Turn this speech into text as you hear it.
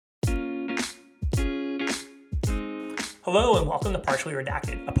Hello and welcome to Partially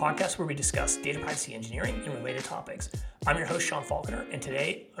Redacted, a podcast where we discuss data privacy engineering and related topics. I'm your host, Sean Faulkner, and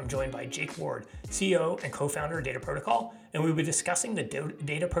today I'm joined by Jake Ward, CEO and co-founder of Data Protocol, and we'll be discussing the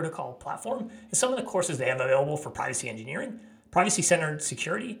Data Protocol platform and some of the courses they have available for privacy engineering, privacy-centered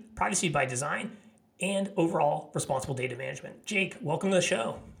security, privacy by design, and overall responsible data management. Jake, welcome to the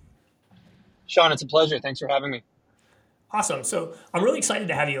show. Sean, it's a pleasure. Thanks for having me. Awesome. So I'm really excited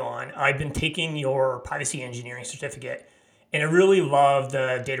to have you on. I've been taking your privacy engineering certificate, and I really love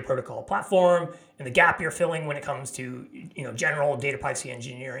the data protocol platform and the gap you're filling when it comes to general data privacy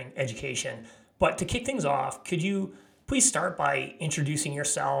engineering education. But to kick things off, could you please start by introducing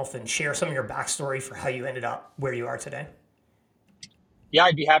yourself and share some of your backstory for how you ended up where you are today? Yeah,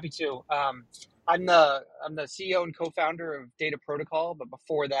 I'd be happy to. I'm the CEO and co-founder of Data Protocol, but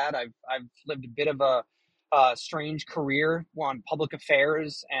before that, I've lived a bit of a strange career on public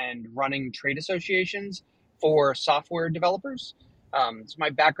affairs and running trade associations for software developers. So my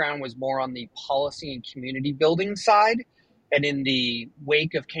background was more on the policy and community building side, and in the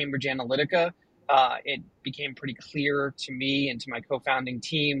wake of Cambridge Analytica, it became pretty clear to me and to my co-founding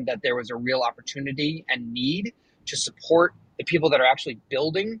team that there was a real opportunity and need to support the people that are actually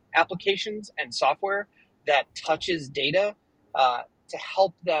building applications and software that touches data to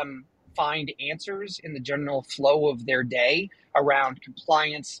help them find answers in the general flow of their day around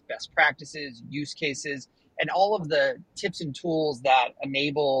compliance, best practices, use cases, and all of the tips and tools that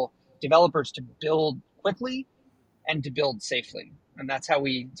enable developers to build quickly and to build safely. And that's how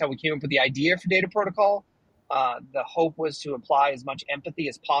we came up with the idea for Data Protocol. The hope was to apply as much empathy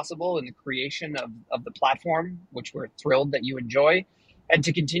as possible in the creation of the platform, which we're thrilled that you enjoy, and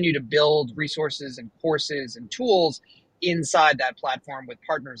to continue to build resources and courses and tools inside that platform with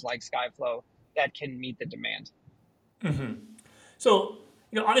partners like Skyflow that can meet the demand. Mm-hmm. So,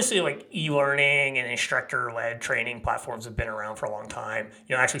 obviously like e-learning and instructor-led training platforms have been around for a long time.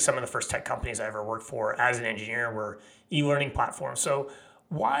 Actually some of the first tech companies I ever worked for as an engineer were e-learning platforms. So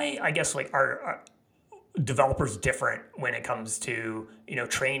why, I guess, are developers different when it comes to,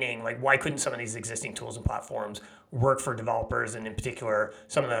 training? Like why couldn't some of these existing tools and platforms work for developers, and in particular,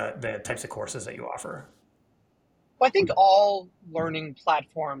 some of the types of courses that you offer? Well, I think all learning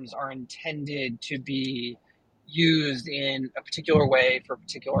platforms are intended to be used in a particular way for a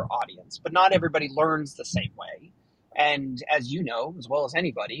particular audience, but not everybody learns the same way. And as you know, as well as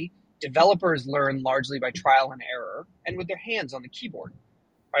anybody, developers learn largely by trial and error and with their hands on the keyboard.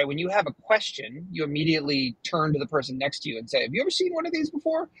 Right? When you have a question, you immediately turn to the person next to you and say, "Have you ever seen one of these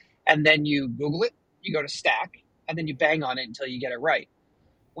before?" And then you Google it, you go to Stack, and then you bang on it until you get it right.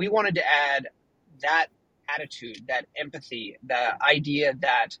 We wanted to add that attitude, that empathy, the idea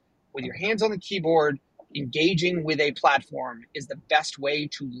that with your hands on the keyboard, engaging with a platform is the best way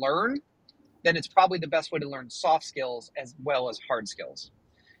to learn, then it's probably the best way to learn soft skills as well as hard skills.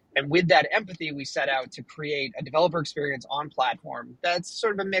 And with that empathy, we set out to create a developer experience on platform that's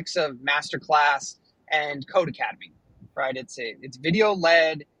sort of a mix of masterclass and code academy, right? It's video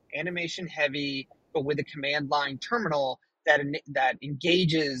led, animation heavy, but with a command line terminal that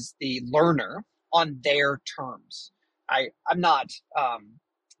engages the learner on their terms. I'm not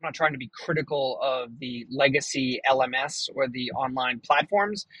trying to be critical of the legacy LMS or the online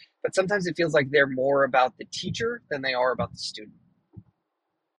platforms, but sometimes it feels like they're more about the teacher than they are about the student.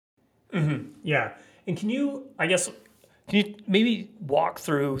 Mm-hmm. Yeah. And can you maybe walk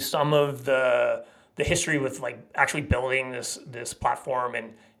through some of the history with like actually building this platform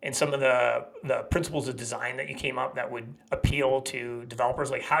and some of the principles of design that you came up that would appeal to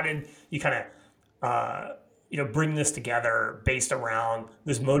developers? Like how did you kind of bring this together based around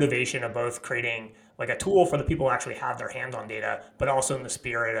this motivation of both creating like a tool for the people who actually have their hands on data, but also in the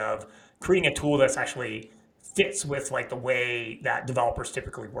spirit of creating a tool that's actually fits with like the way that developers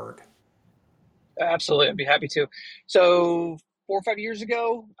typically work? Absolutely, I'd be happy to. So 4 or 5 years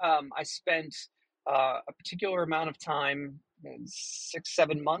ago, I spent a particular amount of time, 6,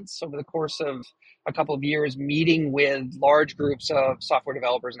 7 months over the course of a couple of years, meeting with large groups of software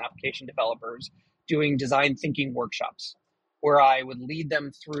developers and application developers, doing design thinking workshops, where I would lead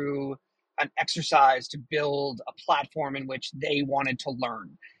them through an exercise to build a platform in which they wanted to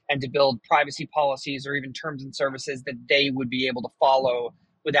learn and to build privacy policies or even terms and services that they would be able to follow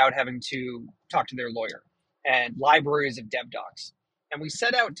without having to talk to their lawyer, and libraries of dev docs. And we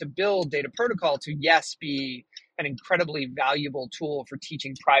set out to build Data Protocol to, yes, be an incredibly valuable tool for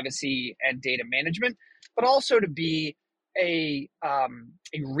teaching privacy and data management, but also to be a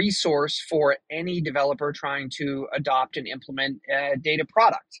resource for any developer trying to adopt and implement a data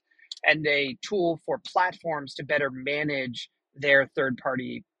product, and a tool for platforms to better manage their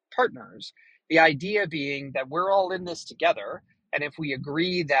third-party partners. The idea being that we're all in this together. And if we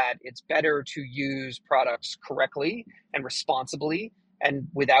agree that it's better to use products correctly and responsibly and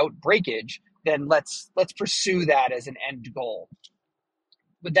without breakage, then let's pursue that as an end goal.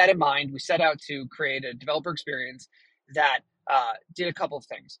 With that in mind, we set out to create a developer experience that did a couple of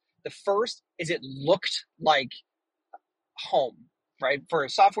things. The first is it looked like home, right? For a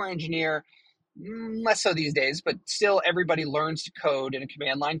software engineer, less so these days, but still everybody learns to code in a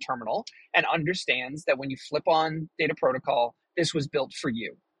command line terminal and understands that when you flip on data protocol, this was built for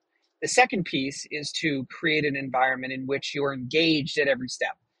you. The second piece is to create an environment in which you're engaged at every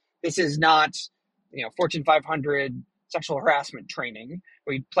step. This is not, Fortune 500 sexual harassment training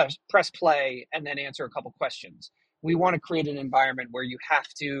where you press play and then answer a couple questions. We want to create an environment where you have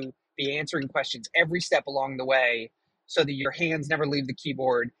to be answering questions every step along the way so that your hands never leave the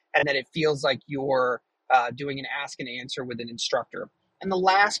keyboard and that it feels like you're doing an ask and answer with an instructor. And the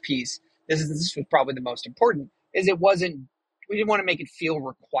last piece, this was probably the most important, is we didn't want to make it feel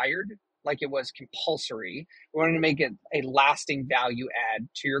required, like it was compulsory. We wanted to make it a lasting value add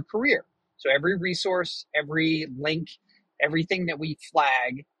to your career. So every resource, every link, everything that we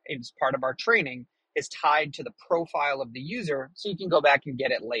flag as part of our training is tied to the profile of the user so you can go back and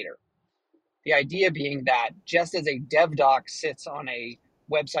get it later. The idea being that just as a dev doc sits on a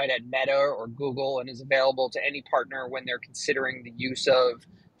website at Meta or Google and is available to any partner when they're considering the use of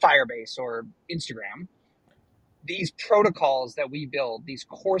Firebase or Instagram, these protocols that we build, these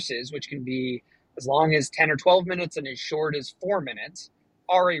courses, which can be as long as 10 or 12 minutes and as short as 4 minutes,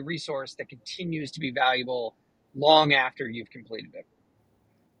 are a resource that continues to be valuable long after you've completed it.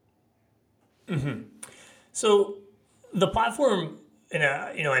 Mm-hmm. So the platform, and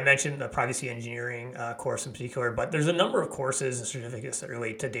I mentioned the privacy engineering course in particular, but there's a number of courses and certificates that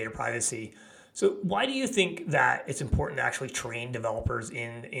relate to data privacy. So why do you think that it's important to actually train developers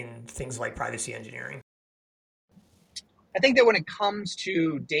in things like privacy engineering? I think that when it comes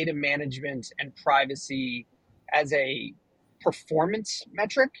to data management and privacy as a performance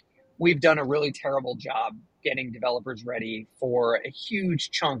metric, we've done a really terrible job getting developers ready for a huge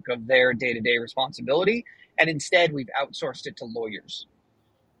chunk of their day-to-day responsibility. And instead, we've outsourced it to lawyers.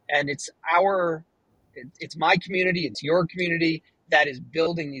 And it's my community, it's your community that is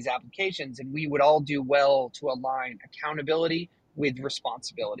building these applications. And we would all do well to align accountability with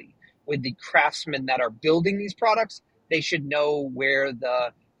responsibility. With the craftsmen that are building these products, they should know where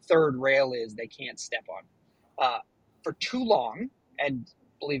the third rail is they can't step on. For too long, and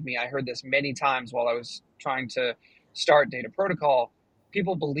believe me, I heard this many times while I was trying to start Data Protocol,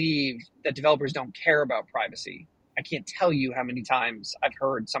 people believe that developers don't care about privacy. I can't tell you how many times I've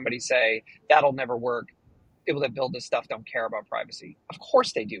heard somebody say, that'll never work. People that build this stuff don't care about privacy. Of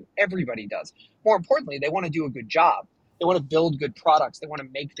course they do. Everybody does. More importantly, they want to do a good job. They want to build good products. They want to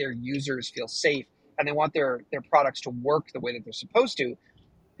make their users feel safe, and they want their products to work the way that they're supposed to.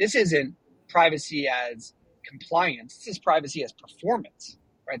 This isn't privacy as compliance. This is privacy as performance,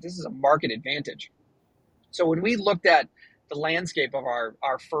 right? This is a market advantage. So when we looked at the landscape of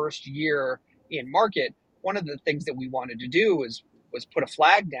our first year in market, one of the things that we wanted to do was put a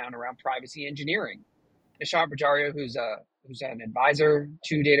flag down around privacy engineering. Nishant Bajaria, who's an advisor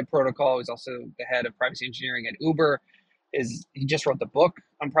to Data Protocol, who's also the head of privacy engineering at Uber, he just wrote the book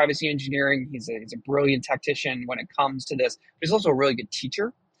on privacy engineering. He's a brilliant tactician when it comes to this, but he's also a really good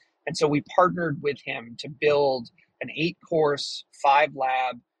teacher. And so we partnered with him to build an 8-course,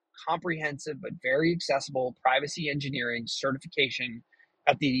 5-lab, comprehensive but very accessible privacy engineering certification,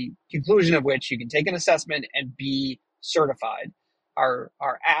 at the conclusion of which you can take an assessment and be certified. Our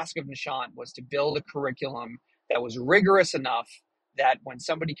ask of Nishant was to build a curriculum that was rigorous enough that when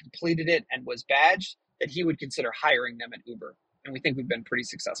somebody completed it and was badged, that he would consider hiring them at Uber. And we think we've been pretty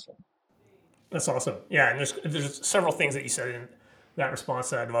successful. That's awesome. Yeah, and there's several things that you said in that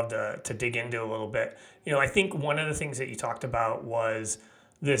response that I'd love to dig into a little bit. I think one of the things that you talked about was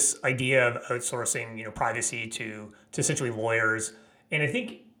this idea of outsourcing, privacy to essentially lawyers. And I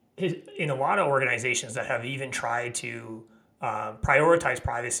think in a lot of organizations that have even tried to prioritize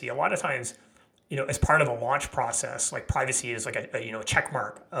privacy, a lot of times, as part of a launch process, like privacy is like a check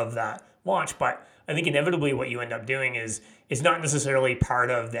mark of that launch. But I think inevitably what you end up doing is not necessarily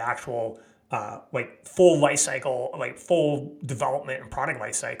part of the actual full life cycle, like full development and product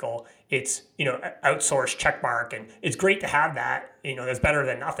life cycle. It's, outsourced check mark, and it's great to have that, that's better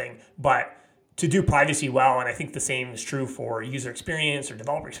than nothing. But to do privacy well, and I think the same is true for user experience or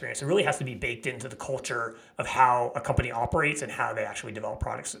developer experience, it really has to be baked into the culture of how a company operates and how they actually develop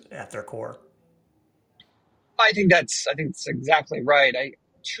products at their core. I think that's exactly right.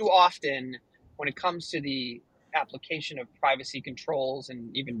 Too often when it comes to the application of privacy controls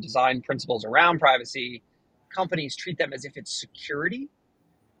and even design principles around privacy, companies treat them as if it's security,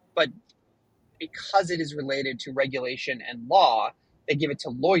 but because it is related to regulation and law, they give it to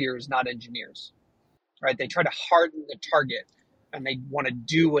lawyers, not engineers, right? They try to harden the target and they want to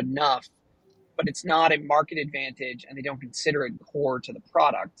do enough, but it's not a market advantage and they don't consider it core to the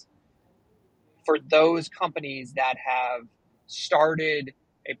product. For those companies that have started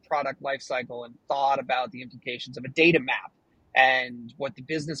a product lifecycle and thought about the implications of a data map and what the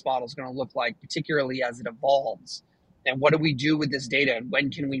business model is going to look like, particularly as it evolves, and what do we do with this data and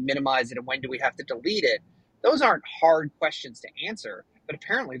when can we minimize it and when do we have to delete it? Those aren't hard questions to answer, but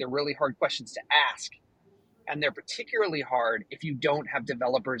apparently they're really hard questions to ask. And they're particularly hard if you don't have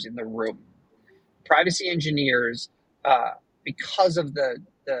developers in the room. Privacy engineers, because of the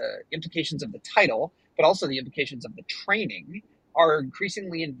implications of the title, but also the implications of the training, are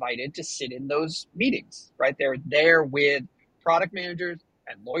increasingly invited to sit in those meetings, right? They're there with product managers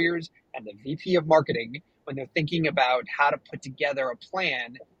and lawyers and the VP of marketing when they're thinking about how to put together a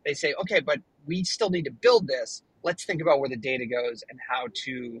plan. They say, okay, but we still need to build this. Let's think about where the data goes and how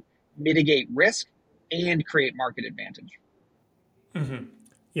to mitigate risk and create market advantage. Mm-hmm.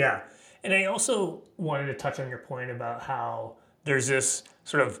 Yeah. And I also wanted to touch on your point about how there's this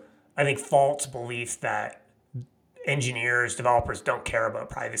sort of, I think, false belief that engineers, developers don't care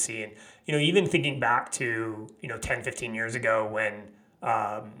about privacy. And, even thinking back to, 10, 15 years ago when,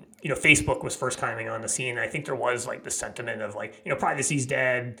 Facebook was first coming on the scene, I think there was like the sentiment of like, privacy's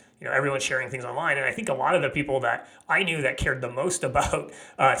dead, everyone's sharing things online. And I think a lot of the people that I knew that cared the most about,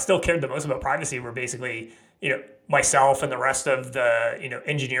 still cared the most about privacy were basically, myself and the rest of the,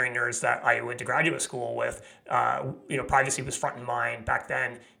 engineering nerds that I went to graduate school with. Privacy was front in mind back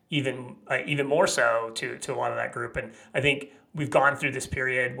then, even more so to a lot of that group. And I think we've gone through this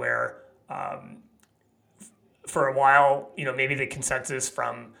period where, for a while, maybe the consensus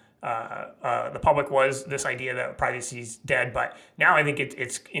from the public was this idea that privacy's dead, but now I think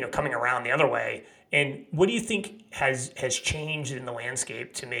it's coming around the other way. And what do you think has changed in the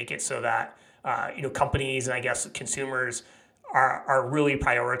landscape to make it so that companies and I guess consumers are really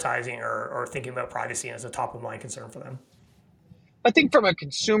prioritizing or thinking about privacy as a top of mind concern for them? I think from a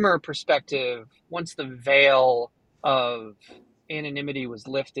consumer perspective, once the veil of anonymity was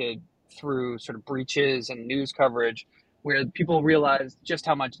lifted through sort of breaches and news coverage, where people realized just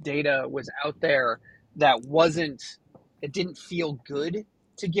how much data was out there that it didn't feel good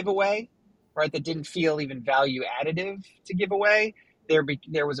to give away, right? That didn't feel even value additive to give away.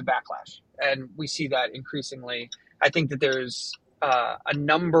 There was a backlash, and we see that increasingly. I think that there's a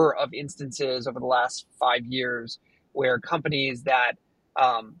number of instances over the last 5 years where companies that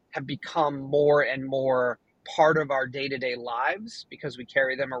have become more and more part of our day-to-day lives because we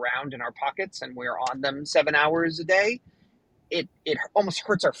carry them around in our pockets and we're on them 7 hours a day, it almost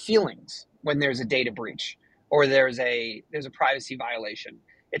hurts our feelings when there's a data breach or there's a privacy violation.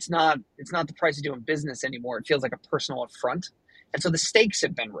 It's not the price of doing business anymore. It feels like a personal affront. And so the stakes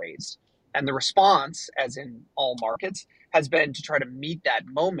have been raised. And the response, as in all markets, has been to try to meet that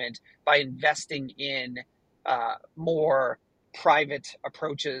moment by investing in more private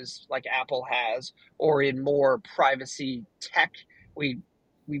approaches like Apple has, or in more privacy tech. We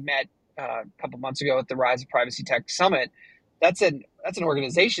met a couple months ago at the Rise of Privacy Tech Summit. That's an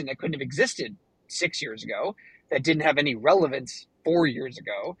organization that couldn't have existed 6 years ago, that didn't have any relevance 4 years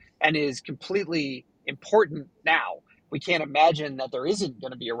ago, and is completely important now. We can't imagine that there isn't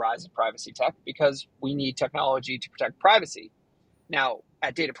going to be a rise of privacy tech because we need technology to protect privacy. Now,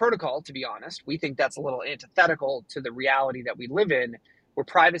 at Data Protocol, to be honest, we think that's a little antithetical to the reality that we live in, where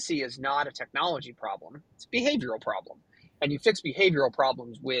privacy is not a technology problem, it's a behavioral problem. And you fix behavioral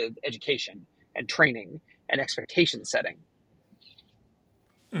problems with education and training and expectation setting.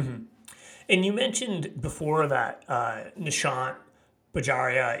 Mm-hmm. And you mentioned before that Nishant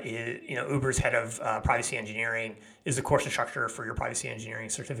Bajaria, is, Uber's head of privacy engineering, is the course instructor for your privacy engineering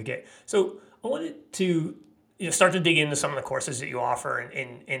certificate. So I wanted to start to dig into some of the courses that you offer,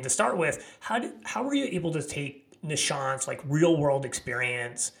 and to start with, how were you able to take Nishant's like real world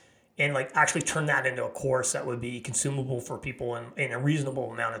experience and like actually turn that into a course that would be consumable for people in a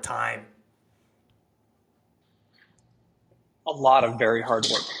reasonable amount of time? A lot of very hard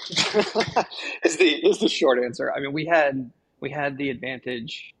work is the short answer. I mean, we had the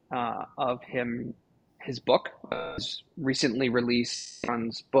advantage of his book was recently released,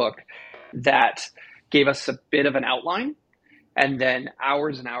 John's book, that gave us a bit of an outline, and then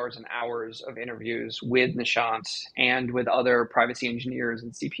hours and hours and hours of interviews with Nishant and with other privacy engineers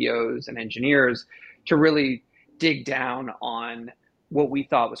and CPOs and engineers to really dig down on what we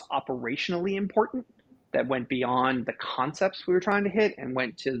thought was operationally important that went beyond the concepts we were trying to hit and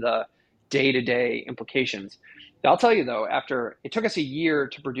went to the day-to-day implications. I'll tell you though, after it took us a year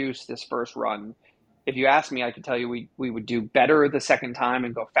to produce this first run, if you asked me, I could tell you we would do better the second time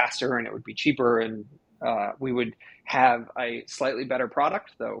and go faster, and it would be cheaper, and we would have a slightly better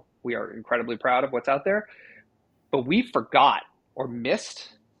product, though we are incredibly proud of what's out there. But we forgot or missed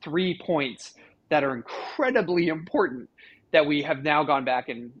 3 points that are incredibly important that we have now gone back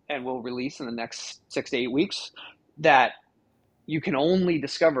and will release in the next 6 to 8 weeks, that you can only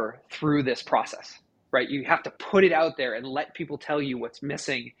discover through this process, right? You have to put it out there and let people tell you what's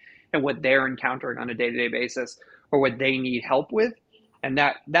missing and what they're encountering on a day-to-day basis or what they need help with. And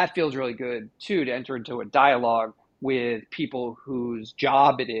that feels really good too, to enter into a dialogue with people whose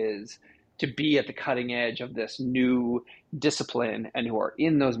job it is to be at the cutting edge of this new discipline and who are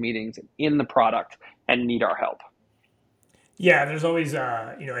in those meetings and in the product and need our help. Yeah, there's always,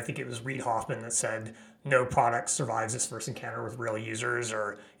 I think it was Reid Hoffman that said, no product survives its first encounter with real users,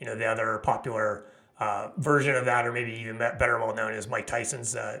 or, the other popular version of that, or maybe even better well known, is Mike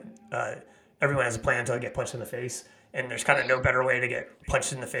Tyson's everyone has a plan until they get punched in the face. And there's kind of no better way to get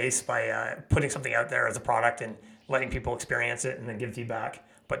punched in the face by putting something out there as a product and letting people experience it and then give feedback.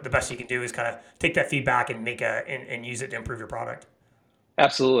 But the best you can do is kind of take that feedback and and use it to improve your product.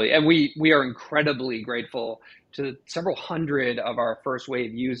 Absolutely. And we are incredibly grateful to several hundred of our first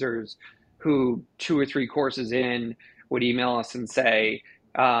wave users who 2 or 3 courses in would email us and say,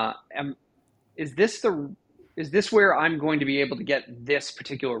 is this where I'm going to be able to get this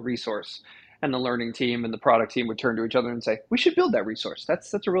particular resource? And the learning team and the product team would turn to each other and say, we should build that resource.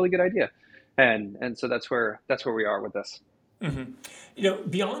 That's a really good idea. And so that's where we are with this. Mm-hmm.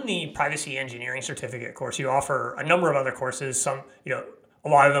 Beyond the privacy engineering certificate course, you offer a number of other courses, some, a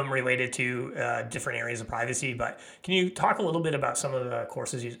lot of them related to different areas of privacy, but can you talk a little bit about some of the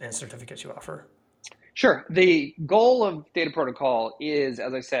courses and certificates you offer? Sure. The goal of Data Protocol is,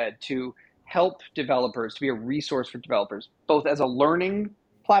 as I said, to help developers, to be a resource for developers, both as a learning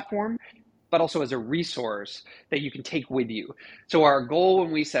platform, but also as a resource that you can take with you. So our goal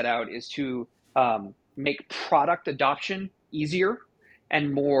when we set out is to make product adoption easier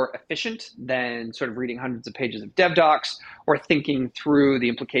and more efficient than sort of reading hundreds of pages of dev docs or thinking through the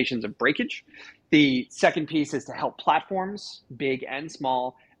implications of breakage. The second piece is to help platforms, big and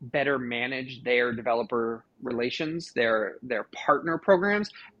small, better manage their developer relations, their partner programs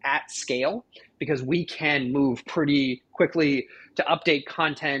at scale, because we can move pretty quickly to update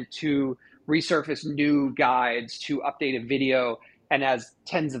content, to resurface new guides, to update a video. And as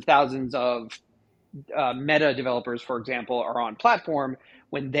tens of thousands of Meta developers, for example, are on platform,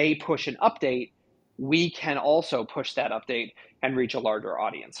 when they push an update, we can also push that update and reach a larger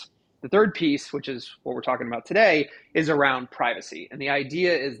audience. The third piece, which is what we're talking about today, is around privacy. And the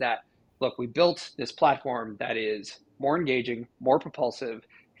idea is that, look, we built this platform that is more engaging, more propulsive,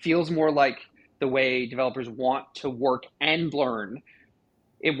 feels more like the way developers want to work and learn.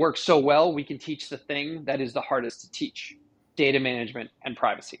 It works so well, we can teach the thing that is the hardest to teach, data management and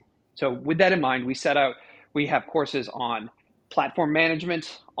privacy. So with that in mind, we have courses on platform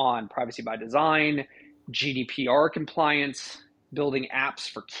management, on privacy by design, GDPR compliance, building apps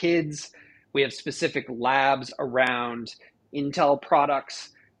for kids. We have specific labs around Intel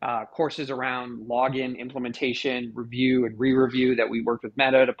products, courses around login implementation, review, and re-review that we worked with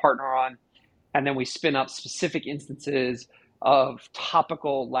Meta to partner on. And then we spin up specific instances of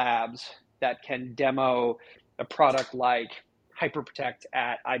topical labs that can demo a product like HyperProtect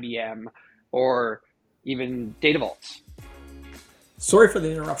at IBM or even Data Vaults. Sorry for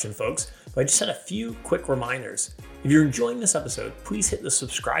the interruption, folks, but I just had a few quick reminders. If you're enjoying this episode, please hit the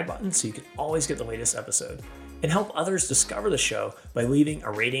subscribe button so you can always get the latest episode, and help others discover the show by leaving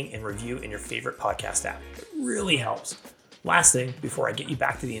a rating and review in your favorite podcast app. It really helps. Last thing, before I get you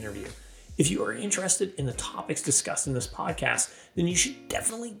back to the interview, if you are interested in the topics discussed in this podcast, then you should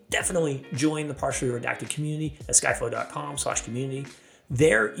definitely join the Partially Redacted community at skyflow.com/community.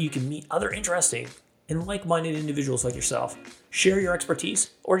 There you can meet other interesting and like-minded individuals like yourself, share your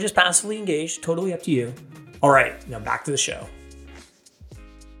expertise, or just passively engage, totally up to you. All right, now back to the show.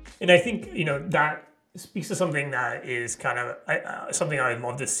 And I think, that speaks to something that is kind of something I'd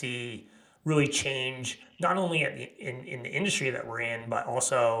love to see really change, not only in the industry that we're in, but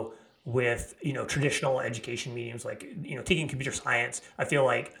also with traditional education mediums like taking computer science. I feel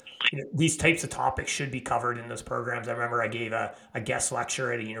like these types of topics should be covered in those programs. I remember I gave a guest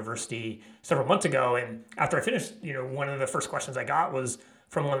lecture at a university several months ago, and after I finished, one of the first questions I got was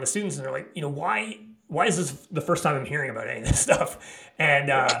from one of the students, and they're like, why is this the first time I'm hearing about any of this stuff?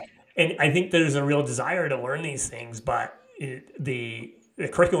 And I think there's a real desire to learn these things, but the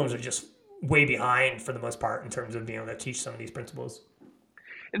curriculums are just way behind for the most part in terms of being able to teach some of these principles.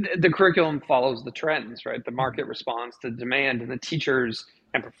 The curriculum follows the trends, right? The market responds to demand, and the teachers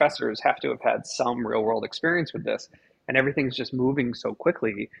and professors have to have had some real world experience with this. And everything's just moving so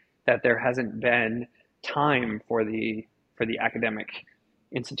quickly that there hasn't been time for the academic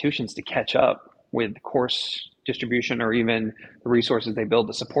institutions to catch up with course distribution or even the resources they build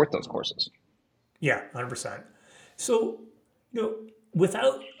to support those courses. Yeah, 100%. So,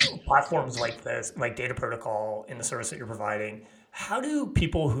 without platforms like this, like Data Protocol and the service that you're providing, how do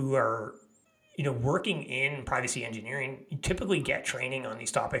people who are, working in privacy engineering typically get training on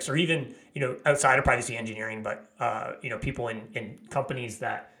these topics, or even, outside of privacy engineering, but, people in companies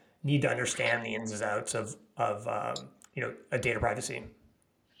that need to understand the ins and outs of a data privacy?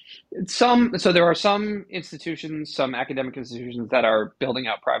 So there are some institutions, some academic institutions that are building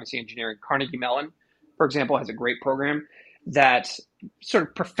out privacy engineering. Carnegie Mellon, for example, has a great program that sort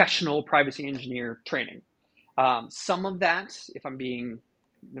of professional privacy engineer training. Some of that, if I'm being,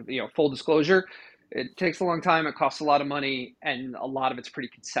 full disclosure, it takes a long time. It costs a lot of money, and a lot of it's pretty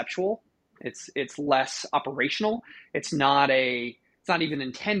conceptual. It's less operational. It's not even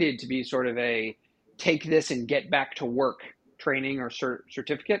intended to be sort of a take this and get back to work training or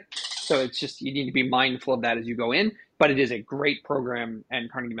certificate. So it's just you need to be mindful of that as you go in. But it is a great program,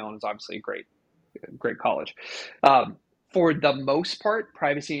 and Carnegie Mellon is obviously a great college. Um, for the most part,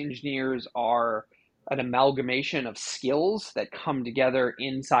 privacy engineers are an amalgamation of skills that come together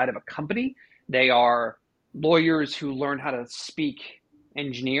inside of a company. They are lawyers who learn how to speak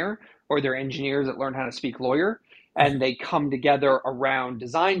engineer, or they're engineers that learn how to speak lawyer. And they come together around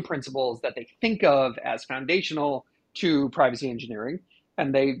design principles that they think of as foundational to privacy engineering.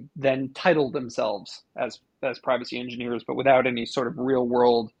 And they then title themselves as privacy engineers, but without any sort of real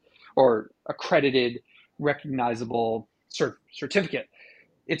world or accredited, recognizable certificate.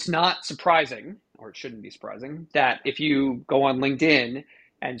 It's not surprising, or it shouldn't be surprising, that if you go on LinkedIn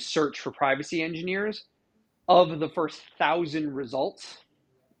and search for privacy engineers, of the first 1,000 results,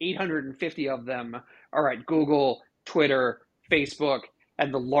 850 of them are at Google, Twitter, Facebook,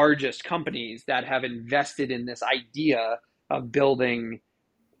 and the largest companies that have invested in this idea of building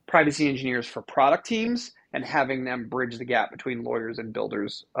privacy engineers for product teams and having them bridge the gap between lawyers and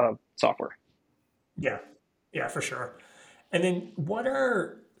builders of software. Yeah, yeah, for sure. And then what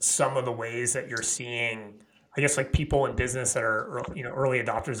are some of the ways that you're seeing, I guess, like people in business that are, early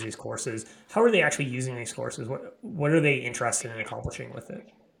adopters of these courses? How are they actually using these courses? What are they interested in accomplishing with it?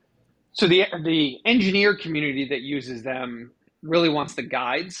 So the engineer community that uses them really wants the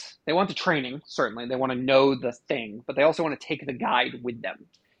guides. They want the training, certainly. They want to know the thing, but they also want to take the guide with them.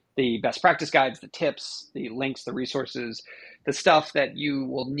 The best practice guides, the tips, the links, the resources, the stuff that you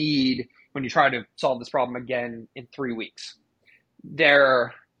will need when you try to solve this problem again in 3 weeks.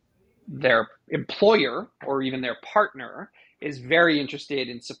 Their employer or even their partner is very interested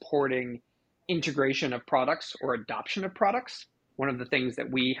in supporting integration of products or adoption of products. One of the things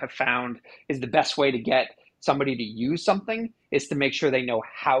that we have found is the best way to get somebody to use something is to make sure they know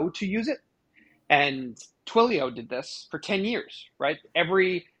how to use it. And Twilio did this for 10 years, right?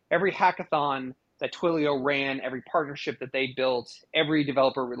 Every hackathon that Twilio ran, every partnership that they built, every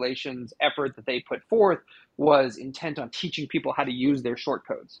developer relations effort that they put forth was intent on teaching people how to use their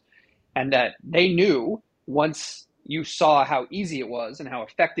shortcodes. And that they knew once you saw how easy it was and how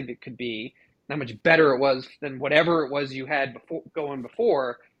effective it could be, how much better it was than whatever it was you had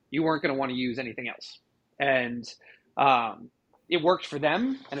before, you weren't going to want to use anything else. And it worked for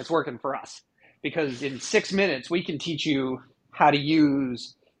them, and it's working for us. Because in 6 minutes, we can teach you how to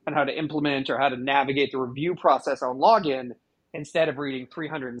use and how to implement or how to navigate the review process on login instead of reading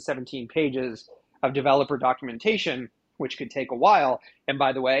 317 pages of developer documentation, which could take a while. And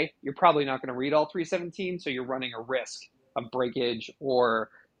by the way, you're probably not going to read all 317, so you're running a risk of breakage or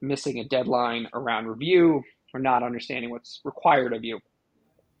missing a deadline around review or not understanding what's required of you.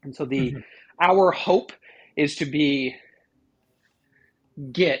 And so Mhm. our hope is to be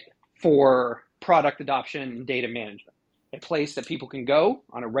Git for product adoption and data management, a place that people can go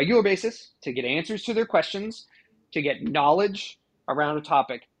on a regular basis to get answers to their questions, to get knowledge around a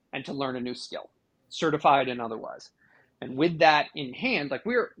topic, and to learn a new skill, certified and otherwise. And with that in hand, like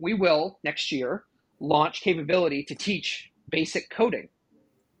we will next year launch capability to teach basic coding.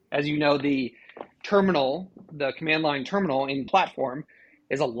 As you know, the terminal, the command line terminal in platform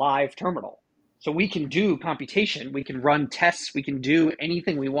is a live terminal. So we can do computation, we can run tests, we can do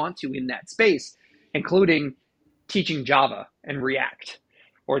anything we want to in that space, including teaching Java and React,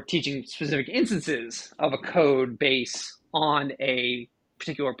 or teaching specific instances of a code base on a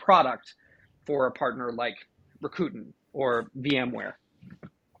particular product for a partner like Rakuten or VMware.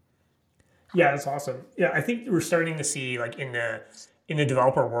 Yeah, that's awesome. Yeah, I think we're starting to see like in the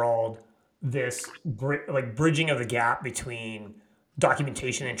developer world this like bridging of the gap between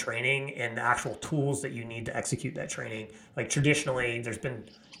documentation and training and the actual tools that you need to execute that training. Like traditionally, there's been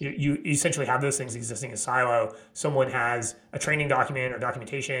you essentially have those things existing in silo. Someone has a training document or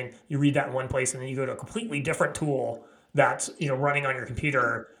documentation. You read that in one place, and then you go to a completely different tool that's running on your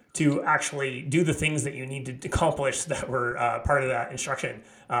computer to actually do the things that you need to accomplish that were part of that instruction.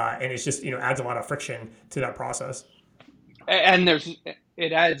 And it's just adds a lot of friction to that process. And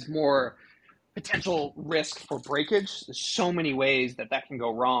it adds more potential risk for breakage. There's so many ways that can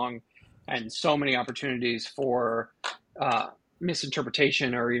go wrong, and so many opportunities for uh,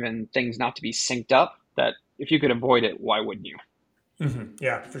 misinterpretation or even things not to be synced up. That if you could avoid it, why wouldn't you?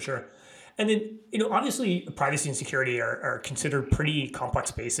 Yeah, for sure. And then, obviously, privacy and security are considered pretty complex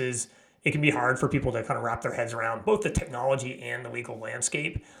spaces. It can be hard for people to kind of wrap their heads around both the technology and the legal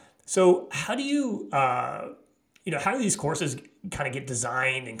landscape. So, how do these courses kind of get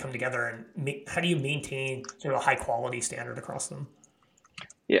designed and come together, and how do you maintain sort of a high quality standard across them?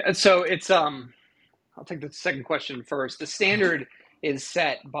 Yeah, so it's. I'll take the second question first. The standard is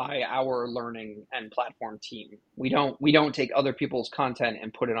set by our learning and platform team. We don't take other people's content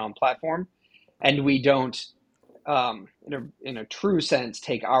and put it on platform, and we don't in a true sense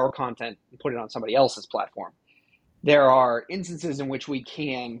take our content and put it on somebody else's platform. There are instances in which we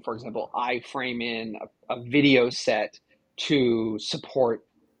can, for example, I frame in a video set to support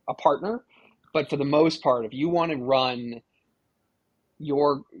a partner, but for the most part,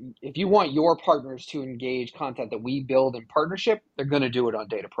 your if you want your partners to engage content that we build in partnership, they're going to do it on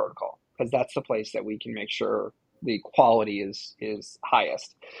data protocol because that's the place that we can make sure the quality is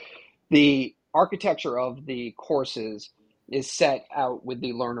highest. The architecture of the courses is set out with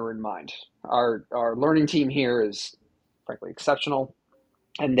the learner in mind. Our learning team here is frankly exceptional,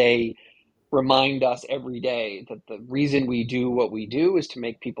 and they remind us every day that the reason we do what we do is to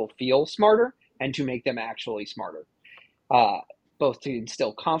make people feel smarter and to make them actually smarter, uh, both to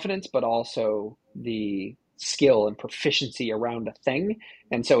instill confidence, but also the skill and proficiency around a thing.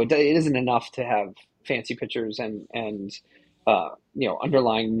 And so it isn't enough to have fancy pictures and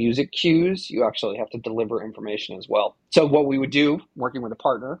underlying music cues. You actually have to deliver information as well. So what we would do, working with a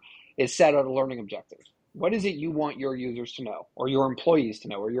partner, is set out a learning objective. What is it you want your users to know, or your employees to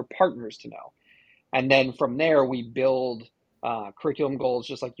know, or your partners to know? And then from there, we build curriculum goals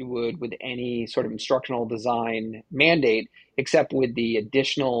just like you would with any sort of instructional design mandate, except with the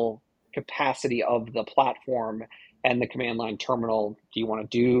additional capacity of the platform and the command line terminal. Do you want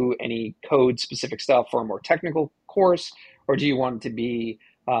to do any code specific stuff for a more technical course, or do you want it to be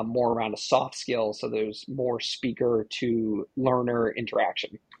more around a soft skill so there's more speaker to learner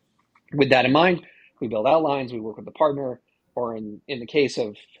interaction? With that in mind, we build outlines, we work with the partner, or in the case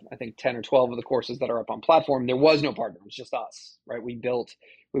of, I think, 10 or 12 of the courses that are up on platform, there was no partner, it was just us, right? We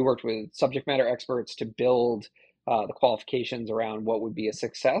worked with subject matter experts to build the qualifications around what would be a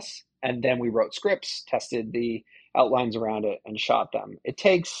success. And then we wrote scripts, tested the outlines around it, and shot them. It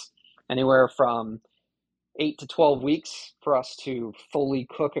takes anywhere from 8 to 12 weeks for us to fully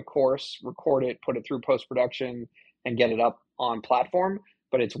cook a course, record it, put it through post production, and get it up on platform.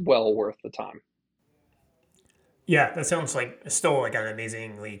 But it's well worth the time. Yeah, that sounds like still like an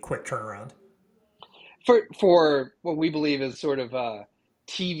amazingly quick turnaround. For what we believe is sort of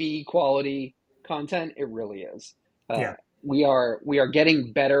TV quality content, it really is. Uh, Yeah. we are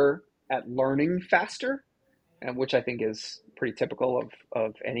getting better at learning faster, and which I think is pretty typical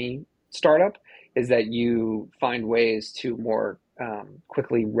of any startup, is that you find ways to more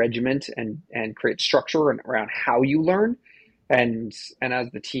quickly regiment and create structure around how you learn. And as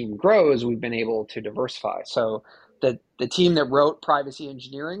the team grows, we've been able to diversify. So the team that wrote privacy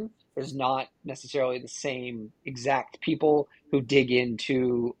engineering is not necessarily the same exact people who dig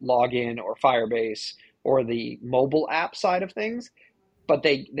into login or Firebase or the mobile app side of things, but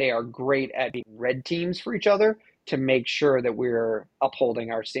they are great at being red teams for each other to make sure that we're upholding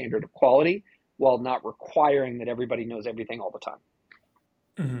our standard of quality while not requiring that everybody knows everything all the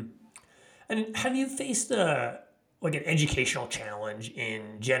time. And have you faced like an educational challenge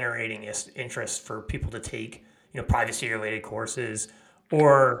in generating interest for people to take privacy related courses,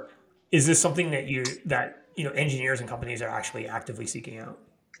 or is this something that engineers and companies are actually actively seeking out?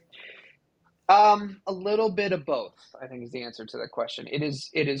 A little bit of both, I think, is the answer to that question. It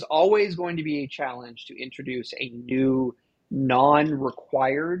is always going to be a challenge to introduce a new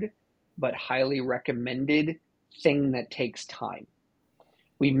non-required but highly recommended thing that takes time.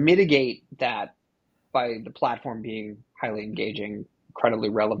 We mitigate that by the platform being highly engaging, incredibly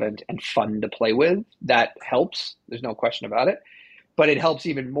relevant, and fun to play with. That helps. There's no question about it. But it helps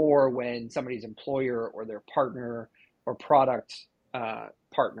even more when somebody's employer or their partner or product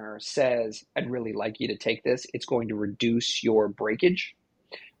partner says, I'd really like you to take this. It's going to reduce your breakage.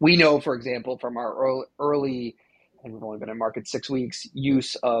 We know, for example, from our early, and we've only been in market 6 weeks,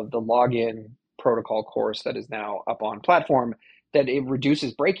 use of the login protocol course that is now up on platform, that it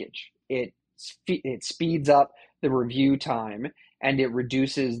reduces breakage. It speeds up the review time, and it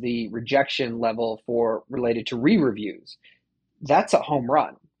reduces the rejection level for related to re-reviews. That's a home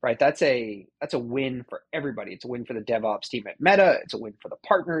run, right? That's a win for everybody. It's a win for the DevOps team at Meta. It's a win for the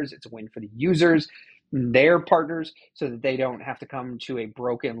partners. It's a win for the users, their partners, so that they don't have to come to a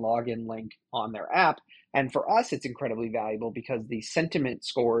broken login link on their app. And for us, it's incredibly valuable because the sentiment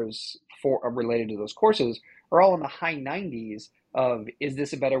scores for related to those courses are all in the high 90s of, is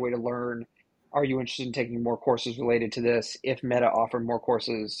this a better way to learn? Are you interested in taking more courses related to this? If Meta offered more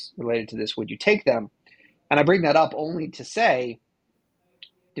courses related to this, would you take them? And I bring that up only to say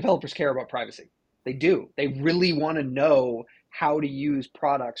developers care about privacy. They do. They really want to know how to use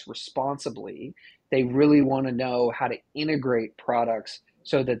products responsibly. They really want to know how to integrate products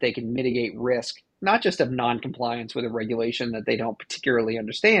so that they can mitigate risk, not just of non-compliance with a regulation that they don't particularly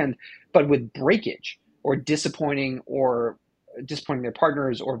understand, but with breakage or disappointing their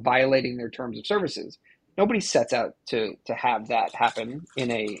partners or violating their terms of services. Nobody sets out to have that happen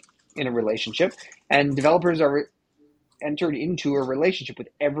in a relationship, and developers are entered into a relationship with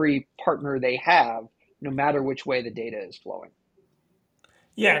every partner they have, no matter which way the data is flowing.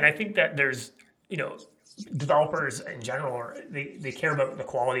 Yeah, and I think that there's, developers in general, they care about the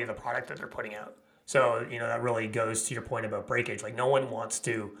quality of the product that they're putting out. So, that really goes to your point about breakage. Like, no one wants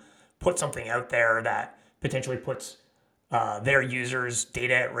to put something out there that potentially puts their users'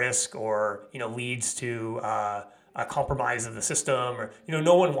 data at risk, or, leads to a compromise of the system, or,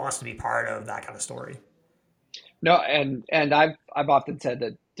 no one wants to be part of that kind of story. No, and I've often said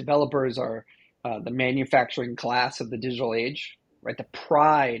that developers are the manufacturing class of the digital age, right? The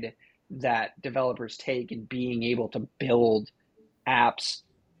pride that developers take in being able to build apps,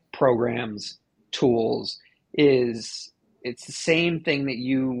 programs, tools it's the same thing that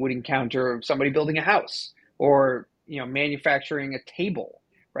you would encounter of somebody building a house, or manufacturing a table,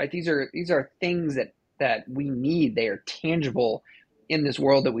 right? These are things that we need. They are tangible in this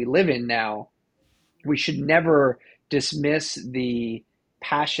world that we live in now. We should never dismiss the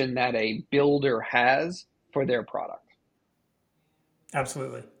passion that a builder has for their product.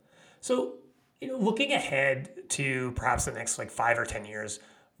 Absolutely. So, looking ahead to perhaps the next like 5 or 10 years,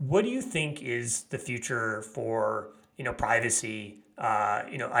 what do you think is the future for privacy?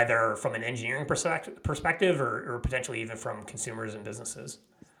 Either from an engineering perspective, or potentially even from consumers and businesses.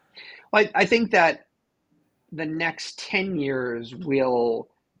 Well, I think that the next 10 years will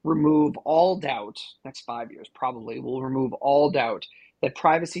remove all doubt. Next 5 years probably will remove all doubt that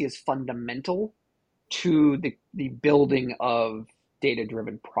privacy is fundamental to the building of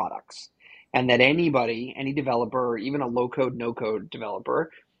data-driven products, and that any developer, or even a low-code, no-code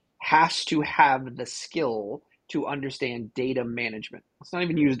developer, has to have the skill to understand data management. Let's not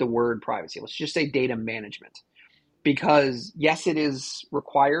even use the word privacy. Let's just say data management. Because yes, it is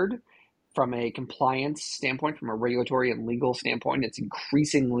required from a compliance standpoint, from a regulatory and legal standpoint. It's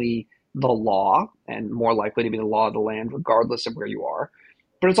increasingly the law, and more likely to be the law of the land, regardless of where you are.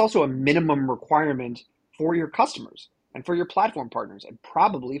 But it's also a minimum requirement for your customers and for your platform partners, and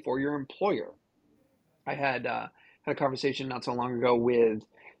probably for your employer. I had a conversation not so long ago with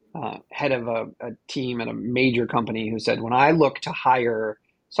head of a team at a major company who said, when I look to hire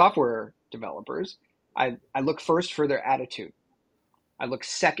software developers, I look first for their attitude. I look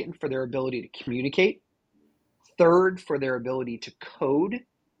second for their ability to communicate, third for their ability to code,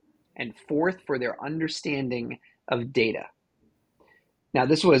 and fourth for their understanding of data. Now,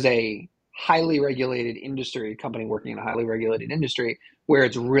 this was a highly regulated industry, a company working in a highly regulated industry, where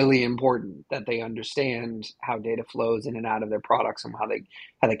it's really important that they understand how data flows in and out of their products, and how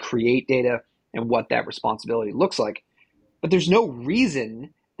they create data, and what that responsibility looks like. But there's no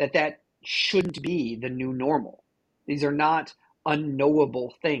reason that shouldn't be the new normal. These are not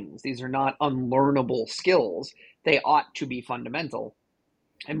unknowable things. These are not unlearnable skills. They ought to be fundamental.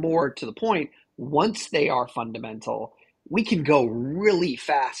 And more to the point, once they are fundamental, we can go really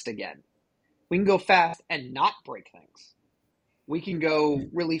fast again. We can go fast and not break things. We can go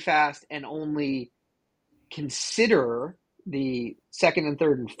really fast and only consider the second and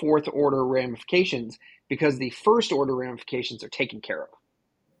third and fourth order ramifications, because the first order ramifications are taken care of.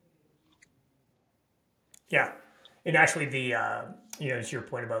 Yeah. And actually, to your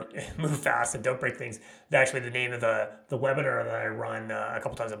point about move fast and don't break things. Actually, the name of the webinar that I run a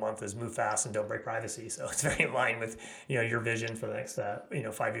couple times a month is Move Fast and Don't Break Privacy. So it's very in line with your vision for the next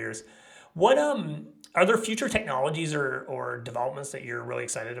 5 years. What are there future technologies or developments that you're really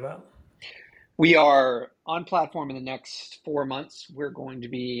excited about? We are on platform in the next 4 months. We're going to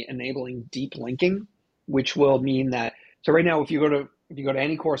be enabling deep linking, which will mean that, so right now, if you go to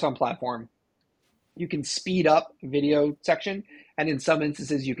any course on platform, you can speed up video section, and in some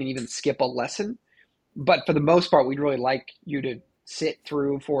instances, you can even skip a lesson. But for the most part, we'd really like you to sit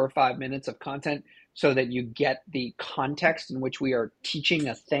through 4 or 5 minutes of content so that you get the context in which we are teaching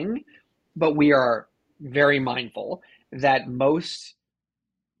a thing. But we are very mindful that most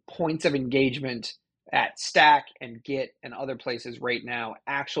points of engagement at Stack and Git and other places right now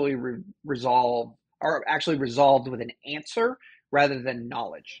actually resolved with an answer rather than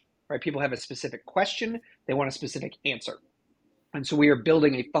knowledge. Right? People have a specific question, they want a specific answer. And so we are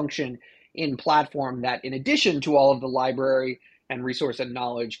building a function in platform that, in addition to all of the library and resource and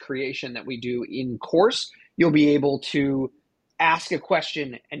knowledge creation that we do in course, you'll be able to ask a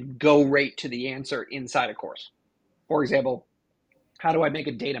question and go right to the answer inside a course. For example, how do I make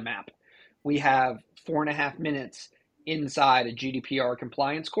a data map? We have 4.5 minutes inside a GDPR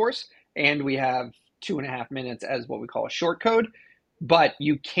compliance course, and we have 2.5 minutes as what we call a short code. But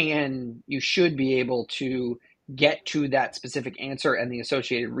you should be able to get to that specific answer and the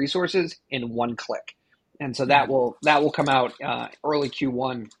associated resources in one click. And so that will come out early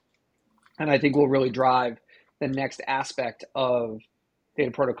Q1, and I think will really drive the next aspect of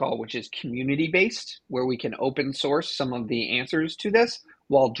Data Protocol, which is community-based, where we can open source some of the answers to this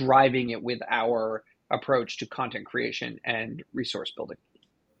while driving it with our approach to content creation and resource building.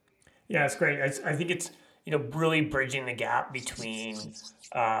 Yeah, it's great. I think it's really bridging the gap between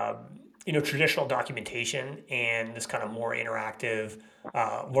traditional documentation and this kind of more interactive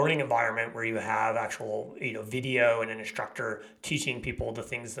learning environment where you have actual video and an instructor teaching people the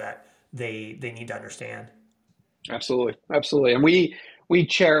things that they need to understand. Absolutely. And we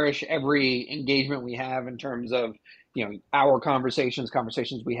cherish every engagement we have in terms of our conversations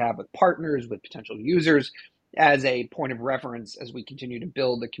we have with partners, with potential users, as a point of reference as we continue to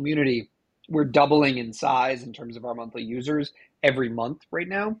build the community. We're doubling in size in terms of our monthly users every month right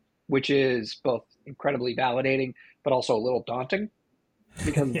now, which is both incredibly validating, but also a little daunting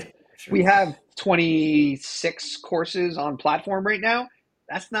because we have 26 courses on platform right now.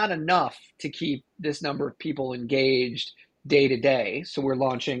 That's not enough to keep this number of people engaged day to day. So we're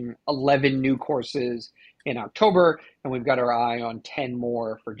launching 11 new courses in October, and we've got our eye on 10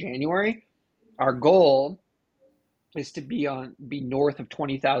 more for January. Our goal is to be north of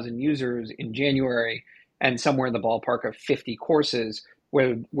 20,000 users in January and somewhere in the ballpark of 50 courses,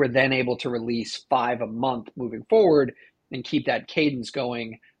 where we're then able to release 5 a month moving forward and keep that cadence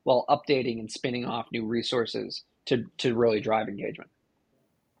going while updating and spinning off new resources to really drive engagement.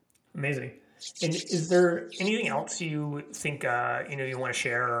 Amazing. And is there anything else you think you want to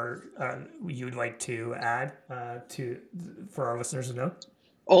share or you'd like to add for our listeners to know?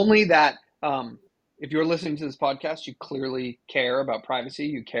 Only that if you're listening to this podcast, you clearly care about privacy,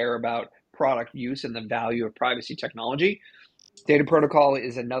 you care about product use and the value of privacy technology. Data Protocol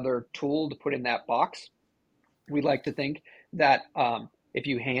is another tool to put in that box. We like to think that if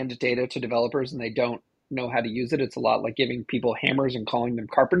you hand data to developers and they don't know how to use it, it's a lot like giving people hammers and calling them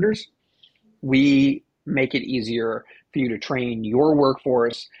carpenters. We make it easier for you to train your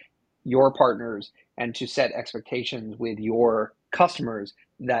workforce, your partners, and to set expectations with your customers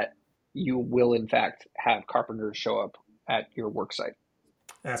that you will, in fact, have carpenters show up at your work site.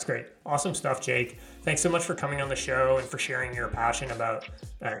 That's great. Awesome stuff, Jake. Thanks so much for coming on the show and for sharing your passion about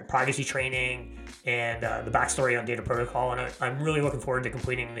privacy training and the backstory on Data Protocol. And I'm really looking forward to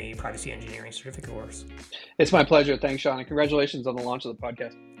completing the Privacy Engineering Certificate course. It's my pleasure. Thanks, Sean. And congratulations on the launch of the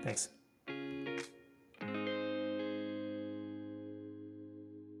podcast. Thanks.